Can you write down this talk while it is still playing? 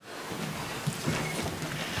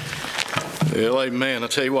Well, amen. I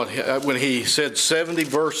tell you what, when he said 70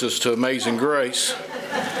 verses to Amazing Grace,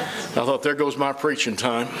 I thought, there goes my preaching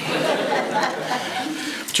time.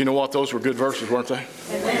 But you know what? Those were good verses, weren't they?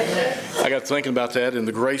 I got thinking about that in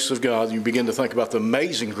the grace of God. You begin to think about the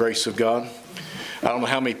amazing grace of God. I don't know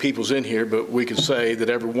how many people's in here, but we could say that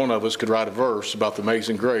every one of us could write a verse about the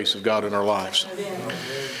amazing grace of God in our lives.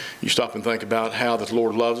 You stop and think about how the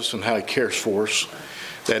Lord loves us and how He cares for us.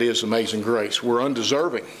 That is amazing grace. We're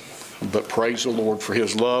undeserving, but praise the Lord for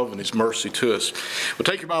His love and His mercy to us. Well,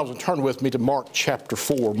 take your Bibles and turn with me to Mark chapter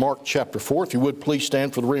 4. Mark chapter 4. If you would, please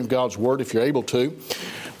stand for the reading of God's Word if you're able to.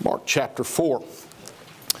 Mark chapter 4.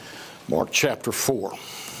 Mark chapter 4.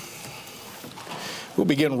 We'll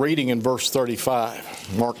begin reading in verse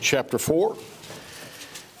 35. Mark chapter 4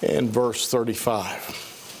 and verse 35.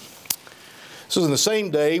 This is in the same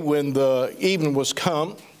day when the evening was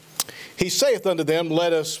come, He saith unto them,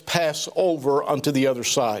 Let us pass over unto the other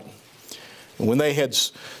side. And when they had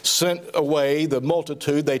sent away the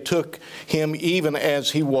multitude, they took Him even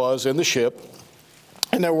as He was in the ship.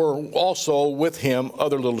 And there were also with Him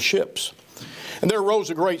other little ships. And there arose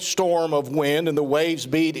a great storm of wind, and the waves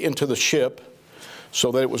beat into the ship, so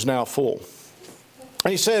that it was now full.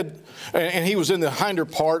 And He said, and He was in the hinder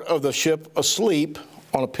part of the ship asleep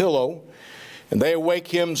on a pillow. And they awake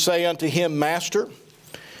Him, say unto Him, Master,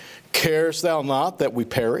 carest thou not that we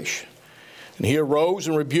perish? And He arose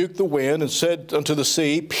and rebuked the wind, and said unto the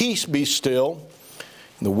sea, Peace, be still.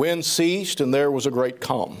 And the wind ceased, and there was a great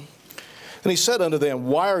calm. And He said unto them,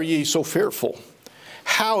 Why are ye so fearful?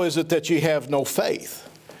 How is it that ye have no faith?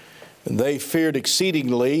 And they feared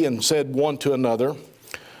exceedingly, and said one to another,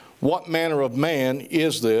 What manner of man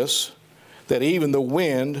is this, that even the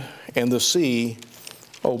wind and the sea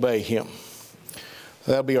obey Him?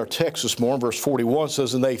 That'll be our text this morning. Verse 41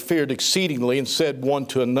 says, And they feared exceedingly, and said one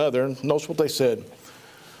to another. Notice what they said.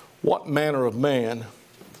 What manner of man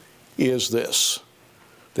is this,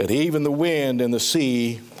 that even the wind and the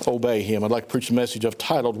sea obey Him? I'd like to preach a message I've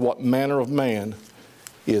titled, What manner of man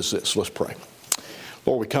is this? Let's pray.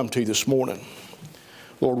 Lord, we come to You this morning.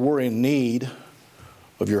 Lord, we're in need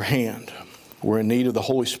of Your hand. We're in need of the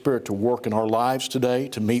Holy Spirit to work in our lives today,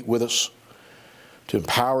 to meet with us, to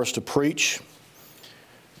empower us to preach,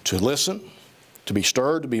 to listen, to be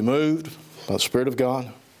stirred, to be moved by the Spirit of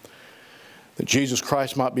God, that Jesus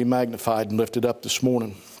Christ might be magnified and lifted up this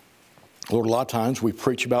morning. Lord, a lot of times we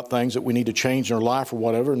preach about things that we need to change in our life or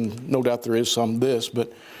whatever, and no doubt there is some of this,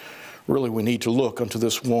 but really we need to look unto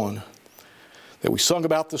this one that we sung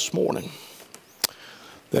about this morning,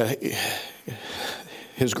 that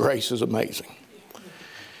His grace is amazing.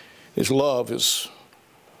 His love is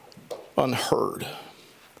unheard,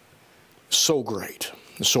 so great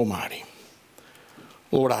and so mighty.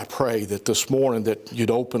 Lord, I pray that this morning that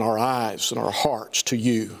You'd open our eyes and our hearts to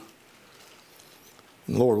You.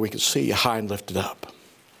 And Lord, we could see You high and lifted up.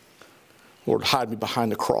 Lord, hide me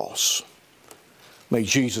behind the cross. May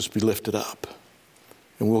Jesus be lifted up.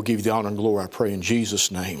 And we'll give You the honor and glory, I pray in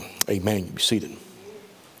Jesus' name. Amen. You be seated.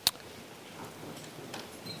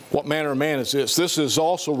 What manner of man is this? This is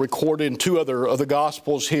also recorded in two other of the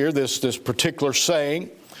Gospels here, this particular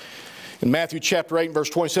saying. In Matthew chapter 8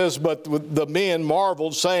 verse 20 says, But the men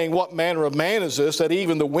marveled, saying, What manner of man is this, that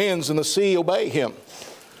even the winds and the sea obey Him?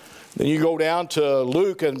 Then you go down to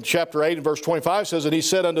Luke and chapter 8 and verse 25 says, And He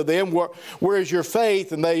said unto them, Where is your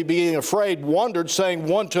faith? And they being afraid wondered, saying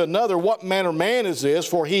one to another, What manner of man is this?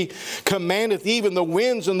 For He commandeth even the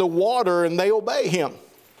winds and the water, and they obey Him.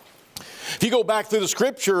 If you go back through the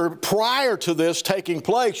Scripture prior to this taking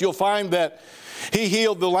place, you'll find that He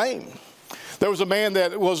healed the lame. There was a man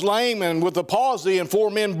that was lame and with a palsy, and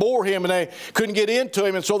 4 men bore him, and they couldn't get into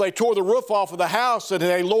him, and so they tore the roof off of the house, and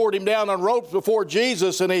they lowered him down on ropes before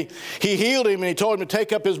Jesus, and he healed him, and He told him to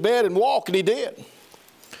take up his bed and walk, and he did.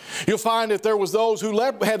 You'll find that there was those who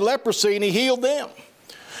had leprosy, and He healed them.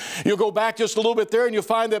 You'll go back just a little bit there, and you'll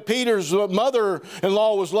find that Peter's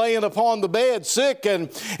mother-in-law was laying upon the bed sick,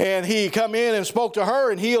 and He come in and spoke to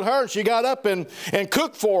her and healed her, and she got up and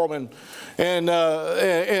cooked for them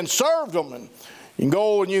and served them. And you can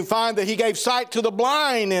go and you find that He gave sight to the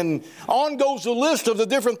blind, and on goes the list of the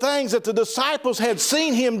different things that the disciples had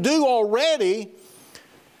seen Him do already,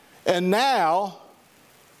 and now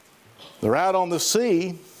they're out on the sea,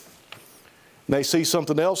 and they see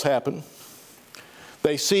something else happen.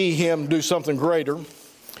 They see Him do something greater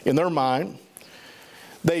in their mind.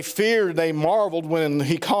 They feared, they marveled when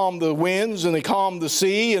He calmed the winds and He calmed the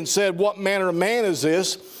sea, and said, What manner of man is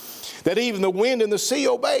this, that even the wind and the sea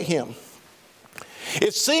obey Him?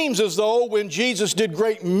 It seems as though when Jesus did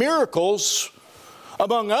great miracles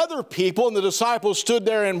among other people, and the disciples stood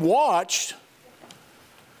there and watched,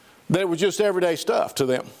 that it was just everyday stuff to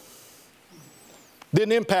them.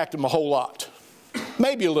 Didn't impact them a whole lot.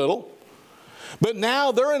 Maybe a little. But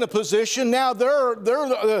now they're in a position, now they're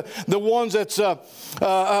the ones that's in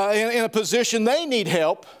a position they need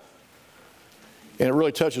help. And it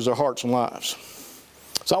really touches their hearts and lives.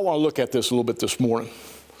 So I want to look at this a little bit this morning.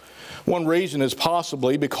 One reason is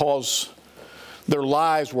possibly because their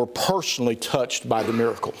lives were personally touched by the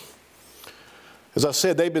miracle. As I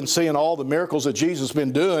said, they've been seeing all the miracles that Jesus has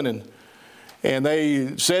been doing, and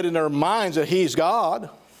they said in their minds that He's God.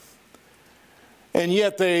 And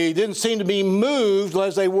yet they didn't seem to be moved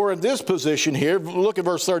as they were in this position here. Look at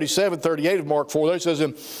verse 37, 38 of Mark 4. There it says,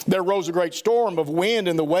 "And there rose a great storm of wind,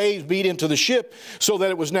 and the waves beat into the ship, so that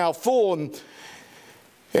it was now full.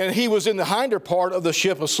 And he was in the hinder part of the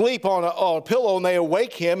ship asleep on a pillow, and they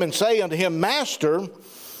awake him and say unto him, Master,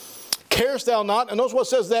 carest thou not?" And notice what it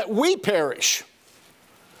says, "that we perish."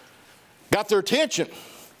 Got their attention.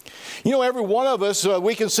 You know, every one of us,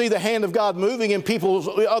 we can see the hand of God moving in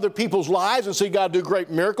other people's lives and see God do great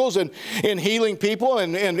miracles and in healing people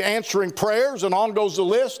and answering prayers, and on goes the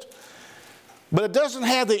list. But it doesn't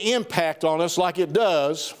have the impact on us like it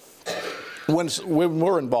does when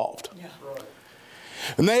we're involved. Yeah.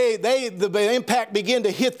 And the impact begin to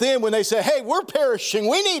hit them when they say, "Hey, we're perishing.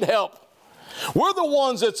 We need help. We're the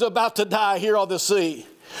ones that's about to die here on the sea.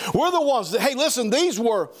 We're the ones that," hey, listen, these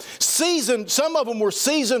were seasoned, some of them were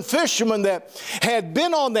seasoned fishermen that had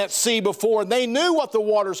been on that sea before, and they knew what the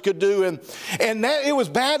waters could do, and that it was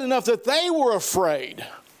bad enough that they were afraid.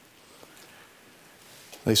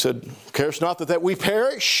 They said, "Carest not that we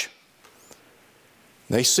perish?"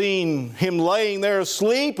 They seen him laying there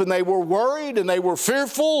asleep, and they were worried and they were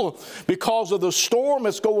fearful because of the storm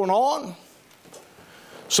that's going on.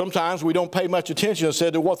 Sometimes we don't pay much attention, I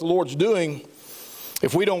said, to what the Lord's doing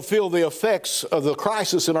if we don't feel the effects of the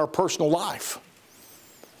crisis in our personal life.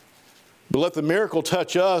 But let the miracle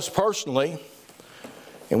touch us personally,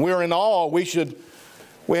 and we're in awe.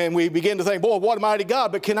 When we begin to think, boy, what a mighty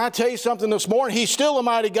God. But can I tell you something this morning? He's still a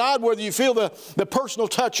mighty God, whether you feel the personal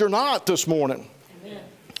touch or not this morning. Amen.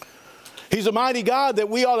 He's a mighty God that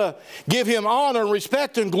we ought to give Him honor and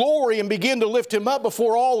respect and glory and begin to lift Him up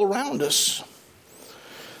before all around us.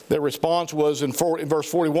 Their response was in verse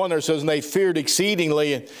 41, there it says, "And they feared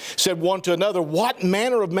exceedingly and said one to another, What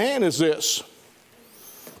manner of man is this,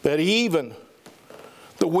 that even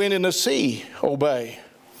the wind and the sea obey?"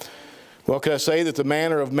 Well, can I say that the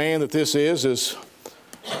manner of man that this is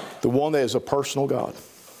the one that is a personal God.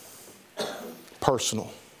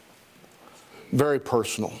 Personal. Very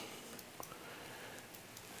personal.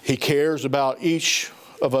 He cares about each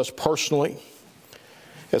of us personally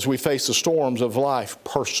as we face the storms of life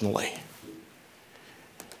personally.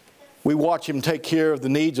 We watch Him take care of the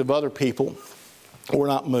needs of other people. We're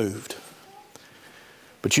not moved.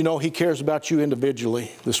 But you know, He cares about you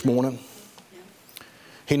individually this morning.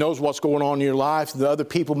 He knows what's going on in your life. The other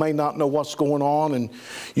people may not know what's going on, and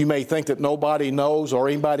you may think that nobody knows or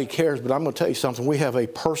anybody cares, but I'm going to tell you something. We have a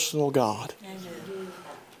personal God.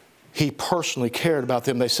 He personally cared about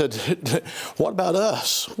them. They said, "What about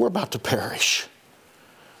us? We're about to perish.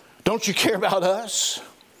 Don't you care about us?"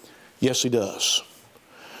 Yes, He does.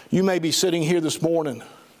 You may be sitting here this morning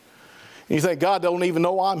and you think, "God don't even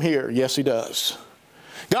know I'm here." Yes, He does.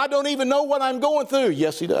 "God don't even know what I'm going through."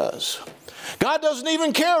 Yes, He does. "God doesn't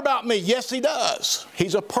even care about me." Yes, He does.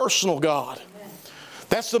 He's a personal God. Amen.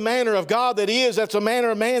 That's the manner of God that He is. That's the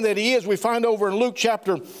manner of man that He is. We find over in Luke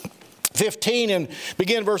chapter 15 and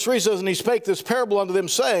begin verse 3 says, "And He spake this parable unto them,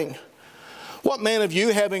 saying, What man of you,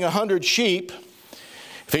 having 100 sheep,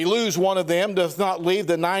 if he lose one of them, doth not leave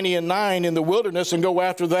the 99 in the wilderness and go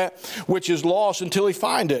after that which is lost until he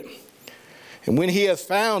find it? And when he hath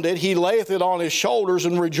found it, he layeth it on his shoulders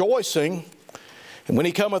and rejoicing. And when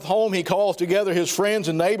he cometh home, he calleth together his friends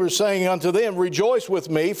and neighbors, saying unto them, Rejoice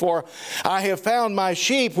with me, for I have found my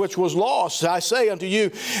sheep which was lost. I say unto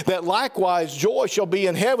you that likewise joy shall be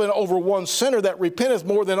in heaven over one sinner that repenteth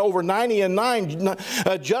more than over 99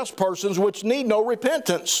 just persons which need no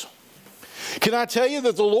repentance." Can I tell you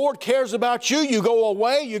that the Lord cares about you? You go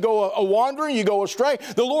away, you go a wandering, you go astray.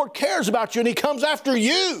 The Lord cares about you, and He comes after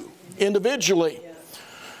you individually.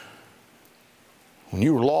 When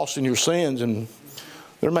you were lost in your sins, and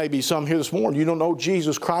there may be some here this morning, you don't know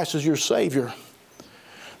Jesus Christ as your Savior.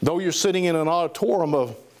 Though you're sitting in an auditorium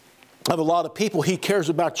of a lot of people, He cares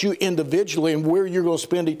about you individually and where you're going to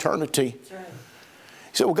spend eternity. That's right.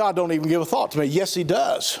 You say, "Well, God don't even give a thought to me." Yes, He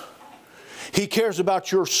does. He cares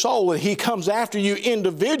about your soul, and He comes after you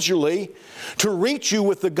individually to reach you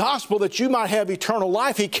with the gospel that you might have eternal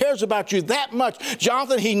life. He cares about you that much.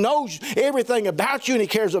 Jonathan, He knows everything about you, and He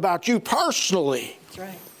cares about you personally. That's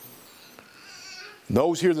right.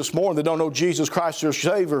 Those here this morning that don't know Jesus Christ their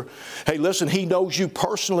Savior, hey, listen, He knows you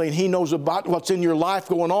personally, and He knows about what's in your life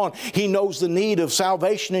going on. He knows the need of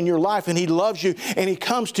salvation in your life, and He loves you, and He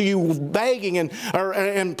comes to you begging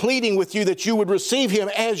and pleading with you that you would receive Him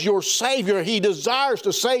as your Savior. He desires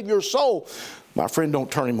to save your soul. My friend, don't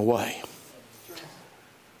turn Him away.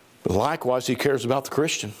 But likewise, He cares about the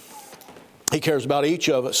Christian. He cares about each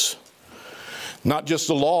of us. Not just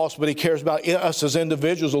the lost, but He cares about us as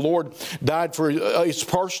individuals. The Lord died for us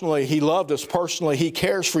personally. He loved us personally. He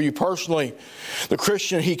cares for you personally. The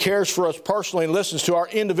Christian, He cares for us personally and listens to our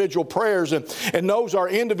individual prayers and knows our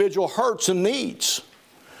individual hurts and needs.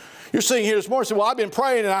 You're sitting here this morning and say, well, I've been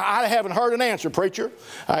praying and I haven't heard an answer, preacher.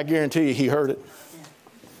 I guarantee you He heard it.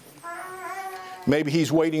 Maybe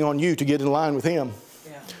He's waiting on you to get in line with Him.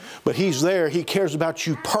 But He's there. He cares about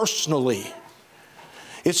you personally.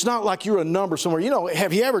 It's not like you're a number somewhere.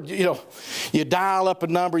 Have you ever, you dial up a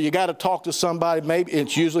number, you got to talk to somebody. Maybe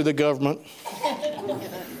it's usually the government.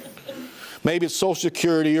 Maybe it's Social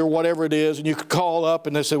Security or whatever it is. And you could call up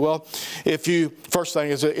and they say, well, first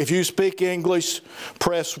thing is, if you speak English,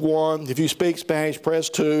 press 1. If you speak Spanish, press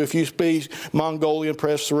 2. If you speak Mongolian,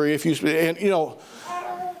 press 3.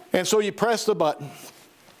 And so you press the button.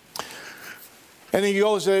 And then you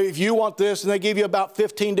go and say, if you want this, and they give you about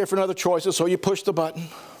 15 different other choices, so you push the button.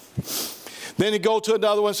 Then you go to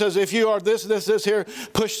another one and says, if you are this here,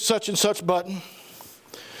 push such and such button.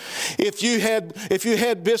 If you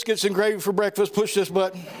had biscuits and gravy for breakfast, push this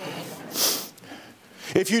button.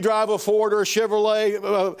 If you drive a Ford or a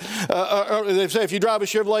Chevrolet, they say if you drive a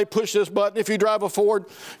Chevrolet, push this button. If you drive a Ford,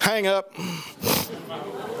 hang up.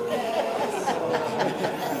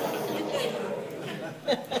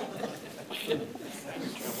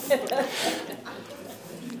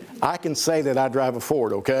 I can say that I drive a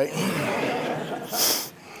Ford, okay?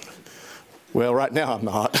 Well, right now I'm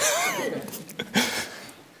not.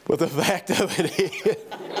 But the fact of it is,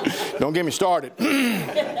 don't get me started. And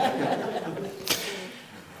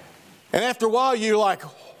after a while, you're like,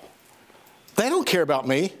 they don't care about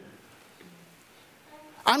me.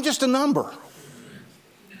 I'm just a number.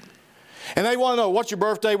 And they want to know, what's your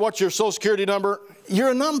birthday? What's your Social Security number?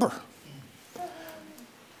 You're a number.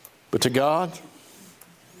 But to God,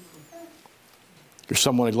 you're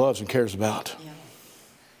someone He loves and cares about.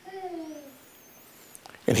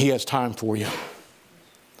 And He has time for you.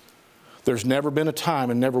 There's never been a time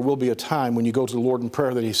and never will be a time when you go to the Lord in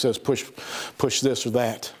prayer that He says, push this or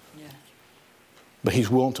that. Yeah. But He's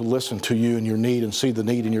willing to listen to you and your need and see the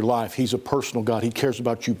need in your life. He's a personal God. He cares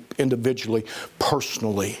about you individually,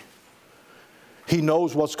 personally. He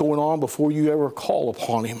knows what's going on before you ever call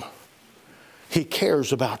upon Him. He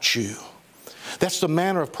cares about you. That's the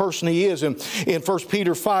manner of person He is. In 1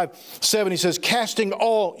 Peter 5:7, he says, casting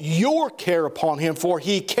all your care upon Him, for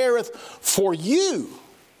He careth for you.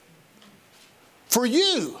 For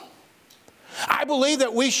you. I believe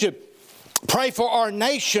that we should pray for our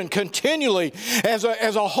nation continually. As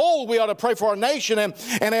a whole, we ought to pray for our nation, and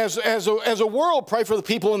as a world, pray for the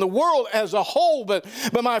people in the world as a whole. But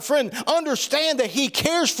my friend, understand that He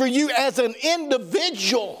cares for you as an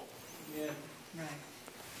individual. Yeah. Right.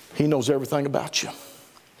 He knows everything about you.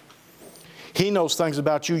 He knows things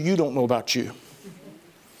about you you don't know about you.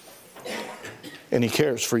 And He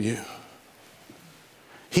cares for you.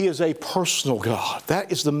 He is a personal God. That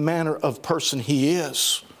is the manner of person He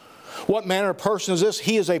is. What manner of person is this?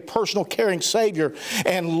 He is a personal, caring Savior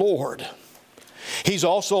and Lord. He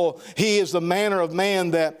is the manner of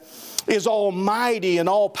man that is almighty and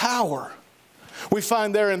all power. We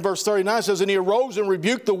find there in verse 39, it says, and He arose and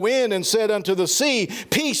rebuked the wind and said unto the sea,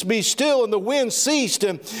 peace, be still. And the wind ceased,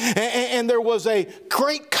 and there was a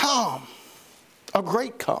great calm. A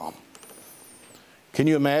great calm. Can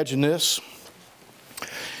you imagine this?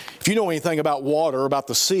 If you know anything about water, about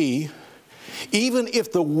the sea, even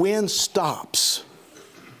if the wind stops,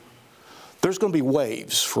 there's going to be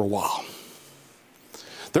waves for a while.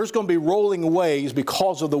 There's going to be rolling waves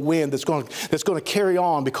because of the wind that's going to carry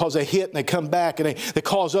on, because they hit and they come back and they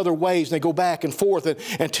cause other waves and they go back and forth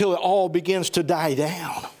until it all begins to die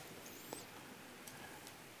down.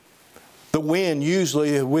 The wind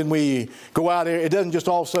usually, when we go out there, it doesn't just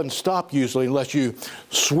all of a sudden stop usually unless you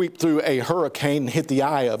sweep through a hurricane and hit the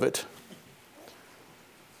eye of it.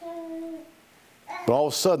 But all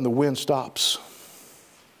of a sudden the wind stops.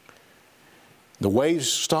 The waves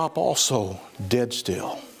stop also, dead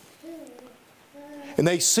still. And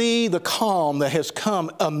they see the calm that has come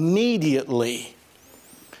immediately.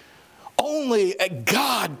 Only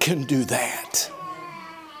God can do that.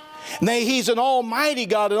 Nay, He's an almighty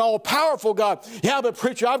God, an all-powerful God. Yeah, but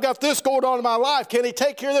preacher, I've got this going on in my life. Can He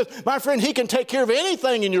take care of this? My friend, He can take care of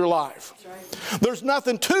anything in your life. There's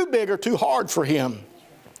nothing too big or too hard for Him.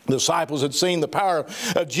 The disciples had seen the power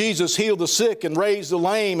of Jesus heal the sick and raise the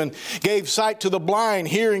lame and gave sight to the blind,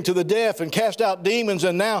 hearing to the deaf, and cast out demons,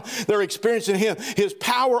 and now they're experiencing His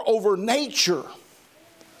power over nature.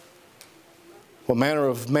 What manner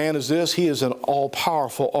of man is this? He is an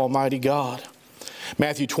all-powerful, almighty God.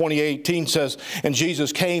 Matthew 20:18 says, and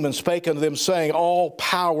Jesus came and spake unto them, saying, all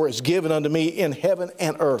power is given unto me in heaven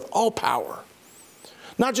and earth. All power.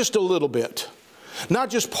 Not just a little bit. Not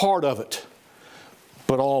just part of it.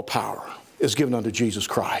 But all power is given unto Jesus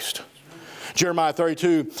Christ. Jeremiah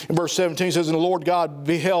 32 and verse 17 says, and the Lord God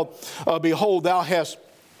behold, thou hast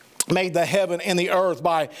made the heaven and the earth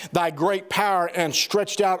by thy great power and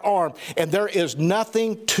stretched out arm, and there is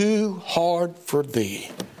nothing too hard for thee.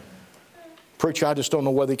 Preacher, I just don't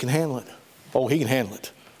know whether He can handle it. Oh, He can handle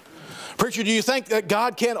it. Preacher, do you think that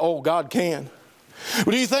God can? Oh, God can.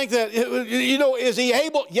 Do you think that, is He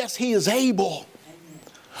able? Yes, He is able.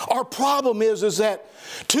 Our problem is that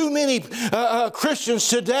too many Christians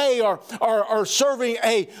today are serving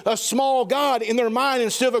a small God in their mind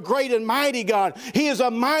instead of a great and mighty God. He is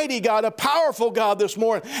a mighty God, a powerful God this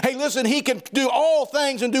morning. Hey, listen, He can do all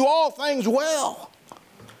things and do all things well.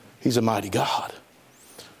 He's a mighty God.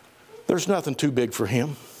 There's nothing too big for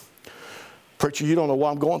Him. Preacher, you don't know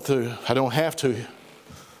what I'm going through. I don't have to.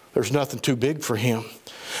 There's nothing too big for Him.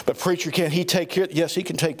 But preacher, can He take care? Yes, He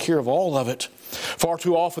can take care of all of it. Far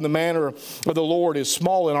too often the manner of the Lord is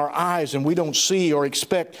small in our eyes, and we don't see or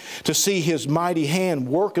expect to see His mighty hand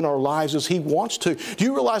work in our lives as He wants to. Do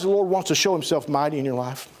you realize the Lord wants to show Himself mighty in your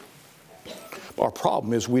life? Our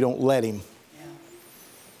problem is we don't let Him.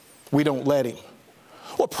 We don't let Him.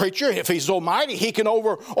 Well, preacher, if He's almighty, He can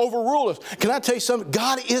overrule us. Can I tell you something?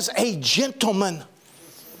 God is a gentleman.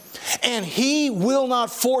 And He will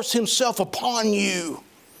not force Himself upon you.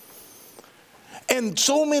 And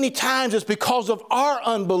so many times it's because of our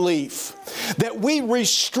unbelief that we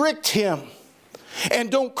restrict Him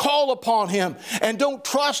and don't call upon Him and don't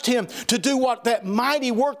trust Him to do what that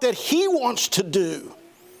mighty work that He wants to do.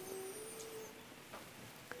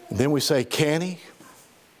 And then we say, can He?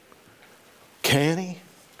 Can He?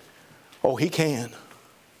 Oh, He can.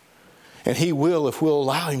 And He will if we'll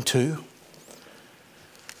allow Him to.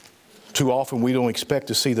 Too often we don't expect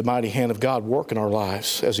to see the mighty hand of God work in our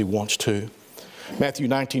lives as He wants to. Matthew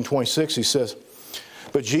 19:26, He says,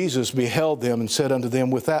 but Jesus beheld them and said unto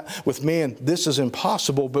them, with men this is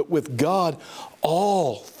impossible, but with God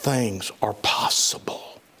all things are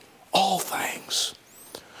possible. All things.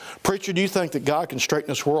 Preacher, do you think that God can straighten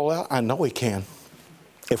this world out? I know He can,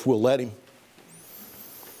 if we'll let Him.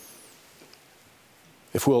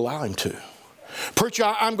 If we'll allow Him to. Preacher,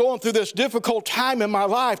 I'm going through this difficult time in my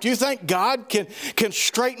life. Do you think God can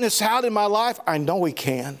straighten this out in my life? I know He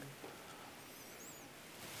can.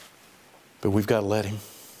 But we've got to let Him.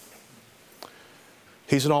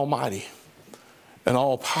 He's an almighty, an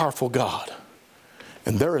all-powerful God.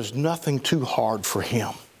 And there is nothing too hard for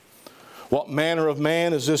Him. What manner of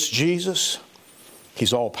man is this Jesus?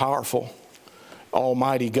 He's all-powerful,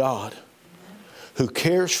 almighty God who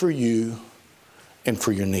cares for you and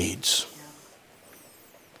for your needs.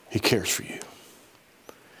 He cares for you.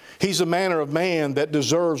 He's a manner of man that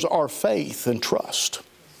deserves our faith and trust.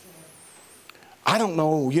 I don't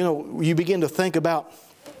know, you begin to think about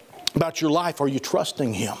your life. Are you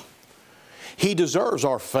trusting Him? He deserves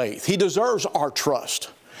our faith. He deserves our trust.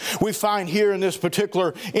 We find here in this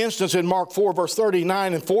particular instance in Mark 4, verse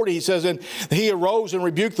 39 and 40, He says, and He arose and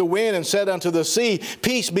rebuked the wind and said unto the sea,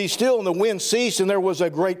 peace, be still. And the wind ceased, and there was a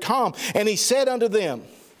great calm. And He said unto them,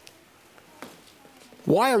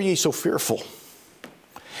 why are ye so fearful?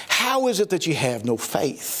 How is it that ye have no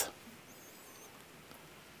faith?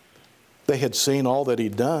 They had seen all that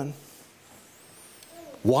He'd done.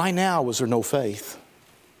 Why now was there no faith?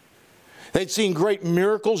 They'd seen great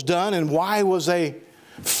miracles done, and why was they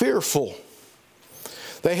fearful?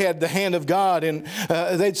 They had the hand of God, and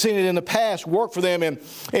they'd seen it in the past work for them,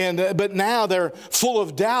 but now they're full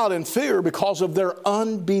of doubt and fear because of their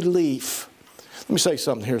unbelief. Let me say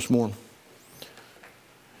something here this morning.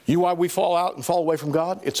 You know why we fall out and fall away from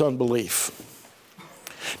God? It's unbelief.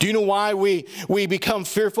 Do you know why we become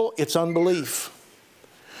fearful? It's unbelief.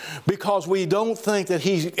 Because we don't think that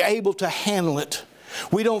He's able to handle it.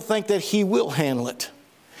 We don't think that He will handle it.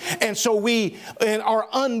 And so in our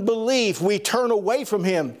unbelief, we turn away from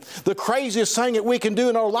Him. The craziest thing that we can do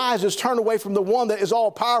in our lives is turn away from the one that is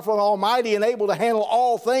all powerful and almighty and able to handle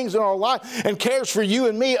all things in our life and cares for you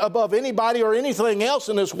and me above anybody or anything else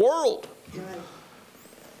in this world.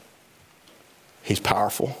 He's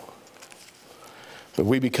powerful. But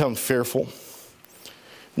we become fearful.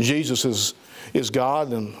 Jesus is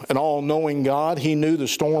God, and an all-knowing God. He knew the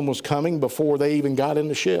storm was coming before they even got in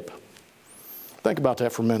the ship. Think about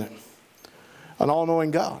that for a minute. An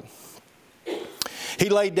all-knowing God. He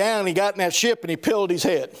laid down, he got in that ship, and he pillowed his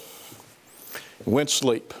head and went to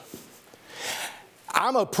sleep.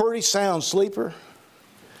 I'm a pretty sound sleeper,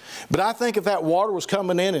 but I think if that water was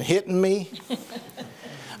coming in and hitting me,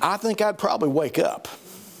 I think I'd probably wake up.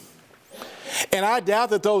 And I doubt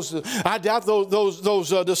that those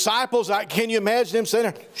disciples, can you imagine them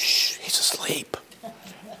saying, shh, he's asleep.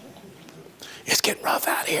 It's getting rough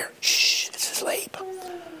out here. Shh, it's asleep.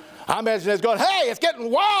 I imagine it's going, hey, it's getting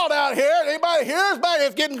wild out here. Anybody hear us back?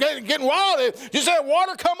 It's getting wild. You said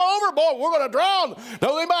water come over, boy, we're going to drown.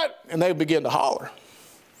 No, they might. And they begin to holler.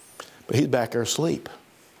 But he's back there asleep.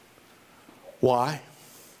 Why?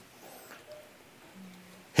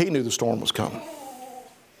 He knew the storm was coming.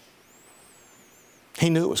 He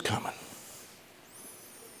knew it was coming.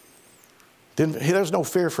 There's no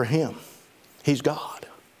fear for him. He's God.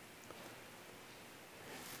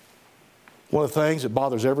 One of the things that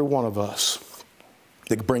bothers every one of us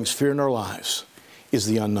that brings fear in our lives is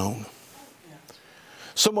the unknown.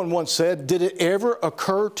 Someone once said, did it ever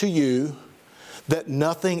occur to you that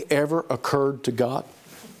nothing ever occurred to God?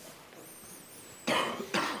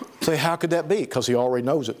 Say, how could that be? Because he already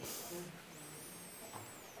knows it.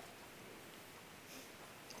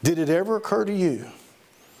 Did it ever occur to you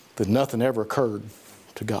that nothing ever occurred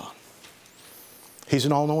to God? He's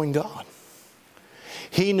an all-knowing God.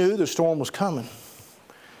 He knew the storm was coming.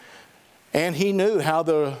 And he knew how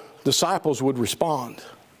the disciples would respond.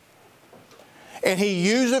 And he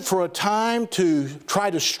used it for a time to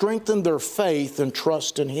try to strengthen their faith and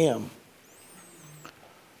trust in him.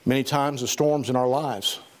 Many times the storms in our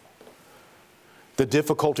lives, the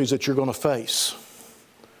difficulties that you're going to face,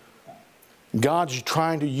 God's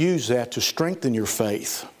trying to use that to strengthen your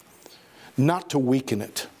faith, not to weaken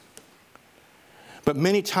it. But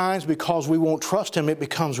many times because we won't trust him, it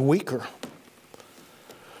becomes weaker.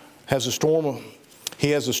 He has the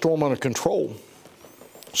storm under control.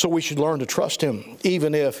 So we should learn to trust him,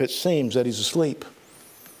 even if it seems that he's asleep.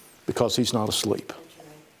 Because he's not asleep.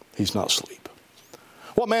 He's not asleep.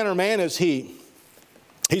 What manner of man is he?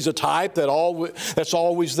 He's a type that's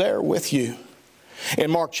always there with you.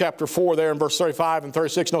 In Mark chapter 4 there in verse 35 and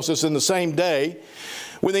 36, notice this, in the same day,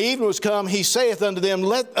 when the evening was come, he saith unto them,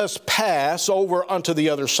 let us pass over unto the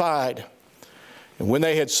other side. And when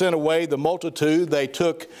they had sent away the multitude, they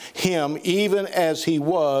took him even as he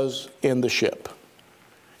was in the ship.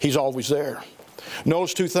 He's always there.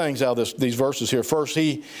 Notice two things out of these verses here. First,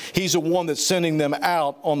 he's the one that's sending them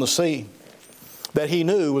out on the sea that he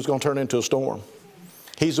knew was going to turn into a storm.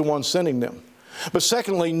 He's the one sending them. But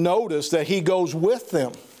secondly, notice that he goes with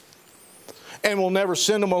them and will never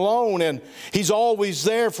send them alone. And he's always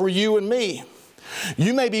there for you and me.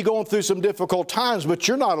 You may be going through some difficult times, but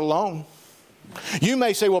you're not alone. You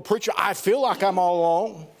may say, well, preacher, I feel like I'm all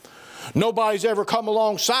alone. Nobody's ever come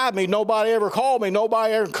alongside me. Nobody ever called me.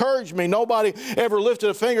 Nobody ever encouraged me. Nobody ever lifted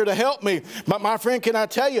a finger to help me. But my friend, can I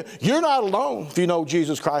tell you, you're not alone if you know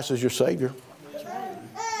Jesus Christ as your Savior.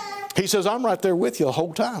 He says, I'm right there with you the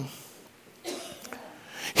whole time.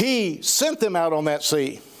 He sent them out on that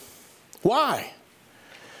sea. Why?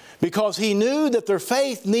 Because he knew that their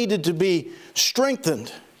faith needed to be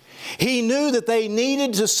strengthened. He knew that they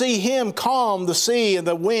needed to see him calm the sea and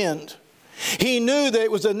the wind. He knew that it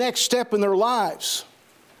was the next step in their lives.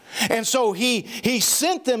 And so he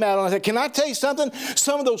sent them out on that. Can I tell you something?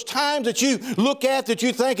 Some of those times that you look at that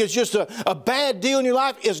you think is just a bad deal in your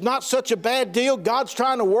life is not such a bad deal. God's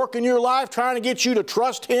trying to work in your life, trying to get you to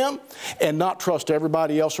trust him and not trust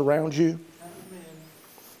everybody else around you. Amen.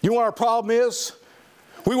 You know what our problem is?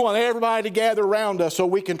 We want everybody to gather around us so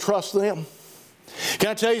we can trust them. Can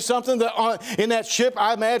I tell you something? That in that ship,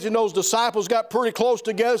 I imagine those disciples got pretty close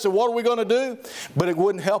together and said, what are we going to do? But it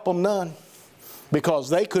wouldn't help them none. Because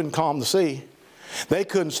they couldn't calm the sea. They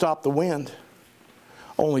couldn't stop the wind.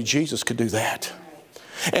 Only Jesus could do that.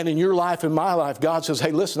 And in your life and my life, God says,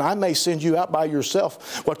 hey, listen, I may send you out by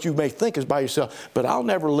yourself, what you may think is by yourself, but I'll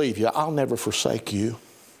never leave you. I'll never forsake you.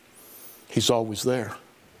 He's always there.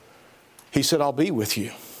 He said, I'll be with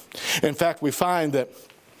you. In fact, we find that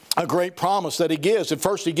a great promise that he gives. At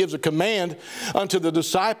first, he gives a command unto the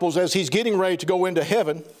disciples as he's getting ready to go into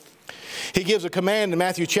heaven. He gives a command in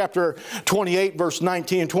Matthew chapter 28, verse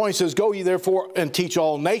 19 and 20. Says, go ye therefore and teach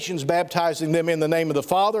all nations, baptizing them in the name of the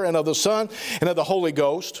Father and of the Son and of the Holy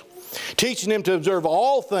Ghost, teaching them to observe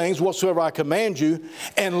all things whatsoever I command you.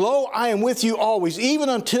 And lo, I am with you always, even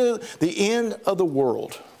until the end of the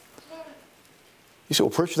world. You say, well,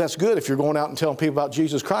 preacher, that's good if you're going out and telling people about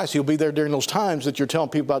Jesus Christ. He'll be there during those times that you're telling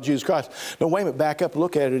people about Jesus Christ. No, wait a minute, back up and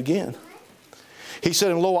look at it again. He said,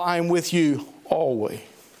 and lo, I am with you always.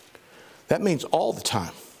 That means all the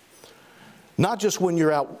time. Not just when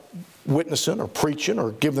you're out witnessing or preaching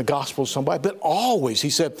or giving the gospel to somebody, but always.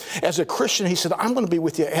 He said, as a Christian, he said, I'm going to be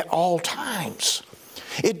with you at all times.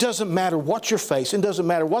 It doesn't matter what you're facing. It doesn't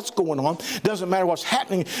matter what's going on. It doesn't matter what's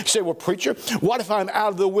happening. You say, well, preacher, what if I'm out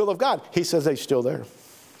of the will of God? He says he's still there.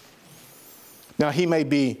 Now, he may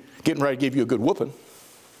be getting ready to give you a good whooping,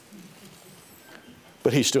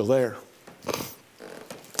 but he's still there.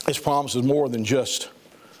 His promise is more than just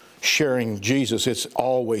sharing Jesus. It's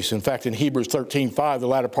always. In fact, in Hebrews 13:5, the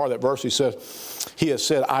latter part of that verse, he has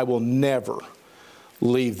said, I will never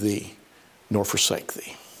leave thee nor forsake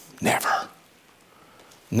thee. Never.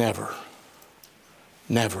 Never,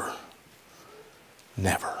 never,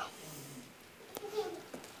 never.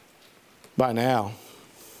 By now,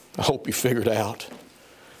 I hope you figured out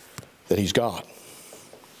that He's God,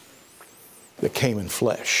 that came in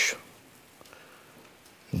flesh.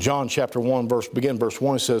 In John chapter 1, verse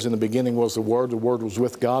 1, it says, in the beginning was the Word was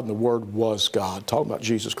with God, and the Word was God. Talking about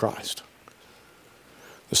Jesus Christ.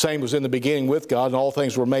 The same was in the beginning with God, and all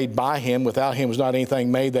things were made by Him. Without Him was not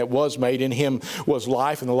anything made that was made. In Him was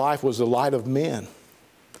life, and the life was the light of men.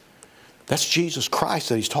 That's Jesus Christ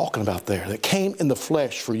that He's talking about there, that came in the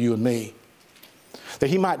flesh for you and me. That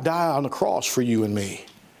He might die on the cross for you and me.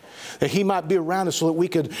 That He might be around us so that we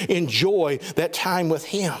could enjoy that time with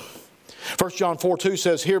Him. 1 John 4:2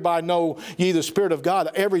 says, hereby know ye the Spirit of God.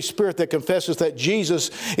 Every spirit that confesses that Jesus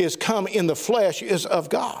is come in the flesh is of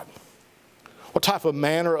God. What type of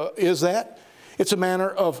manner is that? It's a manner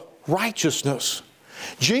of righteousness.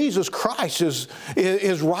 Jesus Christ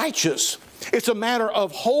is righteous. It's a matter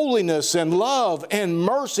of holiness and love and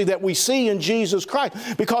mercy that we see in Jesus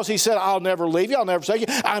Christ. Because He said, I'll never leave you, I'll never forsake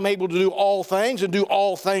you. I'm able to do all things and do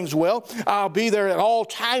all things well. I'll be there at all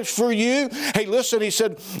times for you. Hey, listen, He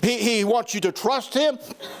said, He wants you to trust Him.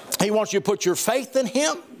 He wants you to put your faith in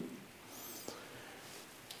Him.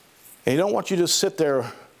 And He don't want you to sit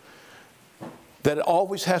there. That it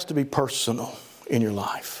always has to be personal in your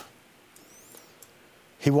life.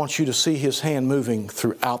 He wants you to see His hand moving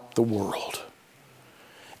throughout the world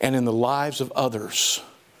and in the lives of others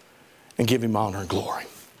and give Him honor and glory.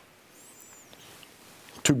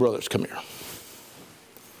 Two brothers, come here.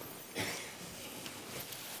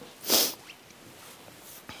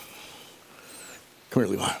 Come here,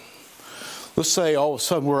 Levi. Let's say all of a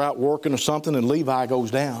sudden we're out working or something and Levi goes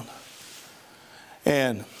down.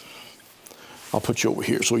 And I'll put you over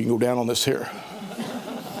here so you can go down on this here.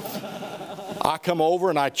 I come over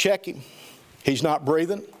and I check him. He's not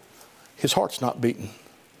breathing. His heart's not beating.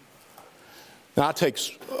 Now I take,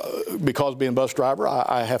 because being a bus driver,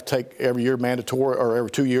 I have to take every year mandatory, or every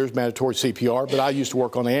 2 years mandatory CPR, but I used to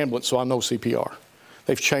work on the ambulance, so I know CPR.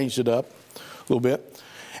 They've changed it up a little bit.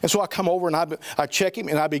 And so I come over and I check him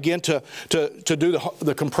and I begin to do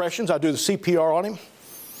the compressions. I do the CPR on him.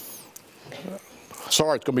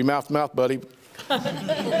 Sorry, it's going to be mouth to mouth, buddy.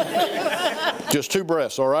 Just 2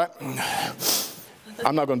 breaths, all right?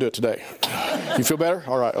 I'm not going to do it today. You feel better?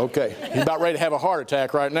 All right, okay. He's about ready to have a heart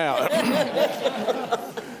attack right now.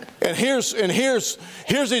 And here's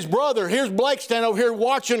his brother. Here's Blake standing over here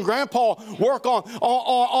watching Grandpa work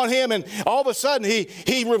on him. And all of a sudden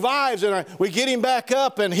he revives and we get him back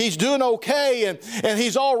up and he's doing okay and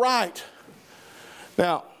he's all right.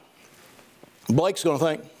 Now, Blake's going to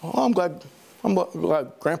think, oh, I'm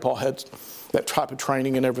glad Grandpa had that type of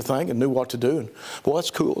training and everything and knew what to do. And, well,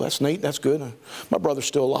 that's cool. That's neat. That's good. My brother's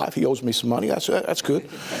still alive. He owes me some money. That's good.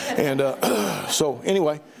 And so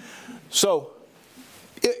anyway, so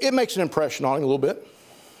it makes an impression on him a little bit.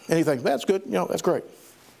 And he thinks, that's good. That's great.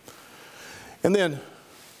 And then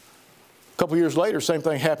a couple years later, same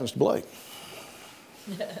thing happens to Blake.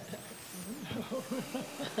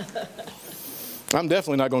 I'm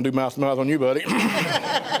definitely not going to do mouth to mouth on you, buddy.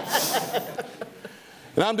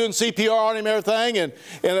 And I'm doing CPR on him and everything, and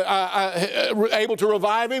I able to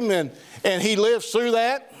revive him, and he lives through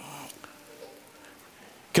that.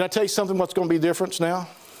 Can I tell you something what's going to be the difference now?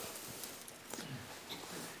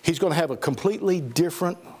 He's going to have a completely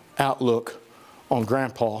different outlook on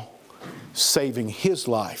Grandpa saving his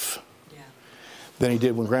life than he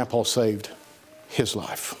did when Grandpa saved his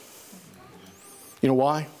life. You know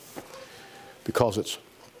why? Because it's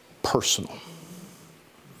personal.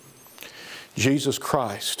 Jesus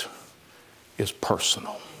Christ is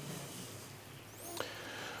personal.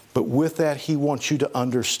 But with that, He wants you to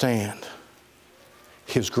understand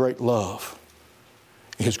His great love,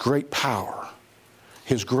 His great power,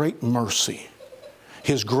 His great mercy,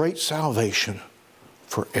 His great salvation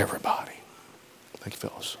for everybody. Thank you,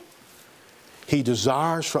 fellas. He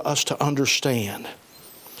desires for us to understand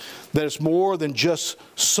that it's more than just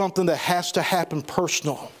something that has to happen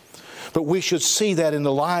personal. But we should see that in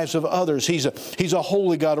the lives of others. He's a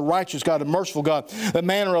holy God, a righteous God, a merciful God. The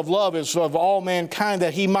manner of love is of all mankind,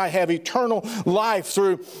 that He might have eternal life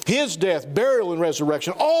through His death, burial, and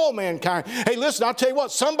resurrection. All mankind. Hey, listen, I'll tell you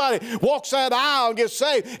what. Somebody walks that aisle and gets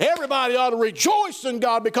saved. Everybody ought to rejoice in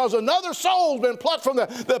God because another soul's been plucked from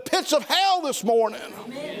the pits of hell this morning.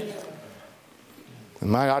 Amen.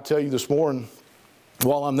 And I tell you this morning,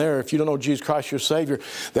 while I'm there, if you don't know Jesus Christ your Savior,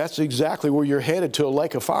 that's exactly where you're headed, to a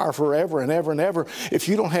lake of fire forever and ever and ever, if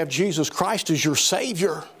you don't have Jesus Christ as your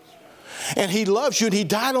Savior. And He loves you, and He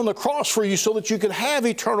died on the cross for you so that you can have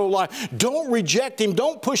eternal life. Don't reject Him.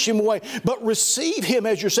 Don't push Him away, but receive Him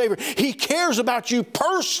as your Savior. He cares about you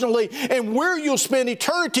personally and where you'll spend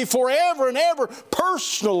eternity forever and ever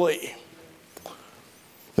personally.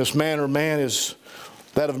 This manner of man is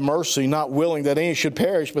that of mercy, not willing that any should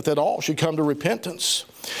perish, but that all should come to repentance.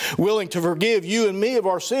 Willing to forgive you and me of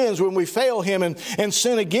our sins when we fail Him and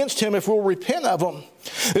sin against Him if we'll repent of them.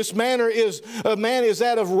 This manner is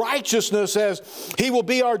that of righteousness, as He will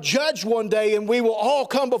be our judge one day, and we will all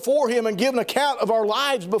come before Him and give an account of our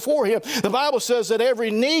lives before Him. The Bible says that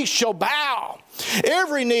every knee shall bow.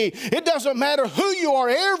 Every knee. It doesn't matter who you are.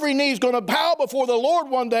 Every knee is going to bow before the Lord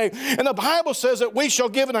one day. And the Bible says that we shall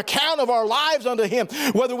give an account of our lives unto Him,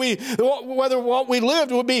 whether what we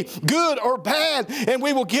lived would be good or bad, and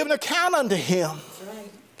we will give an account unto Him. Right.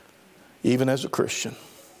 Even as a Christian.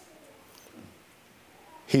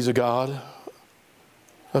 He's a God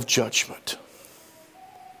of judgment.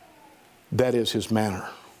 That is His manner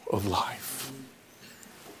of life.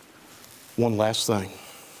 One last thing.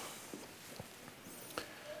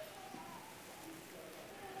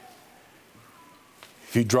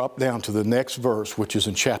 If you drop down to the next verse, which is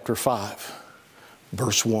in chapter 5,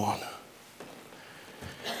 verse 1.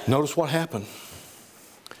 Notice what happened.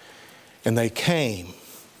 And they came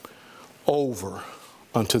over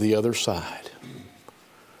unto the other side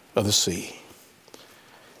of the sea,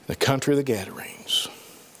 the country of the Gadarenes.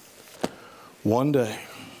 One day,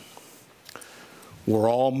 we're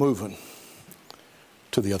all moving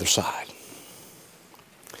to the other side.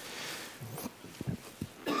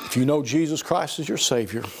 If you know Jesus Christ as your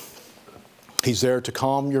Savior, He's there to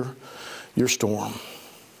calm your storm.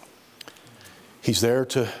 He's there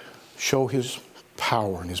to show His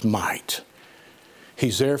power and His might.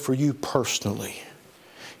 He's there for you personally.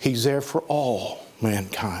 He's there for all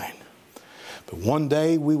mankind. But one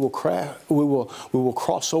day we will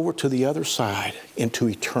cross over to the other side into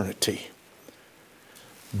eternity.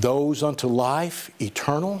 Those unto life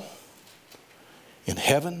eternal in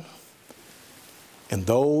heaven, and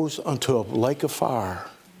those unto a lake of fire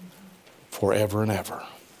forever and ever.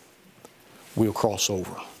 We'll cross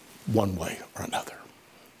over one way or another.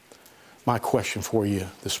 My question for you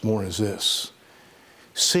this morning is this.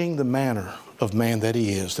 Seeing the manner of man that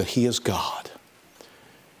He is God,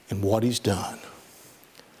 and what He's done,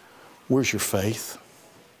 where's your faith?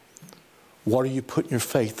 What are you putting your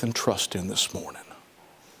faith and trust in this morning?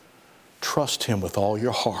 Trust Him with all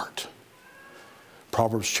your heart.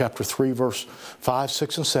 Proverbs chapter 3, verse 5,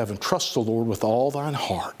 6, and 7. Trust the Lord with all thine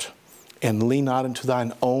heart, and lean not into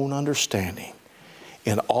thine own understanding.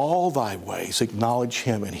 In all thy ways acknowledge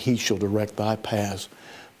Him, and He shall direct thy paths.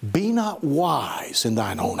 Be not wise in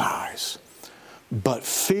thine own eyes, but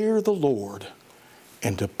fear the Lord,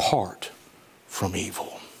 and depart from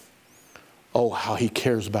evil. Oh, how He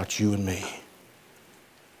cares about you and me.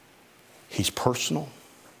 He's personal.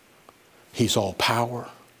 He's all power.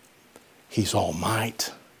 He's all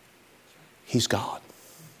might. He's God.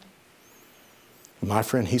 My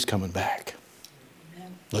friend, He's coming back.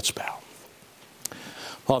 Amen. Let's bow.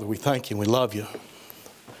 Father, we thank You and we love You.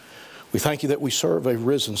 We thank You that we serve a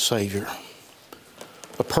risen Savior,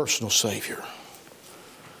 a personal Savior,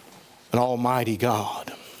 an almighty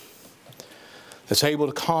God that's able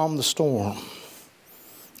to calm the storm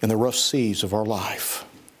and the rough seas of our life.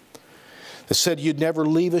 That said You'd never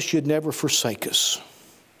leave us, You'd never forsake us.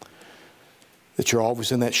 That You're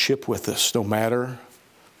always in that ship with us, no matter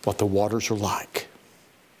what the waters are like.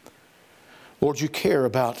 Lord, You care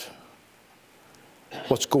about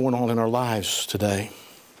what's going on in our lives today.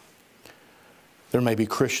 There may be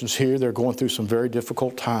Christians here, they're going through some very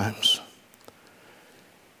difficult times.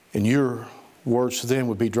 And Your words to them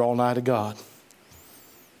would be, draw nigh to God,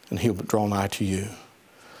 and He'll draw nigh to you.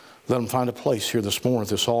 Let them find a place here this morning at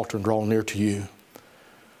this altar and draw near to You,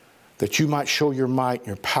 that You might show Your might and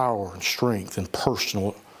Your power and strength and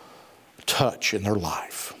personal touch in their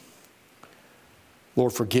life.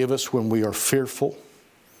 Lord, forgive us when we are fearful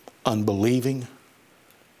unbelieving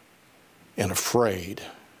and afraid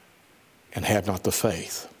and have not the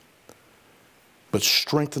faith. But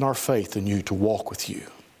strengthen our faith in you to walk with you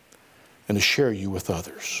and to share you with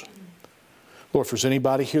others. Lord, if there's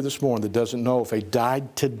anybody here this morning that doesn't know if they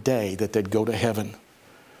died today that they'd go to heaven,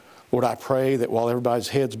 Lord, I pray that while everybody's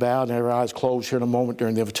heads bowed and their eyes closed here in a moment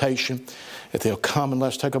during the invitation, that they'll come and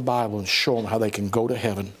let's take a Bible and show them how they can go to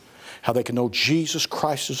heaven, how they can know Jesus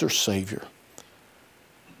Christ as their Savior.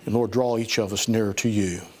 And Lord, draw each of us nearer to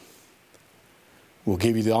you. We'll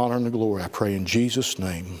give you the honor and the glory, I pray in Jesus'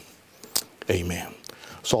 name. Amen.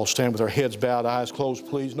 So I'll stand with our heads bowed, eyes closed,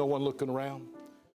 please. No one looking around.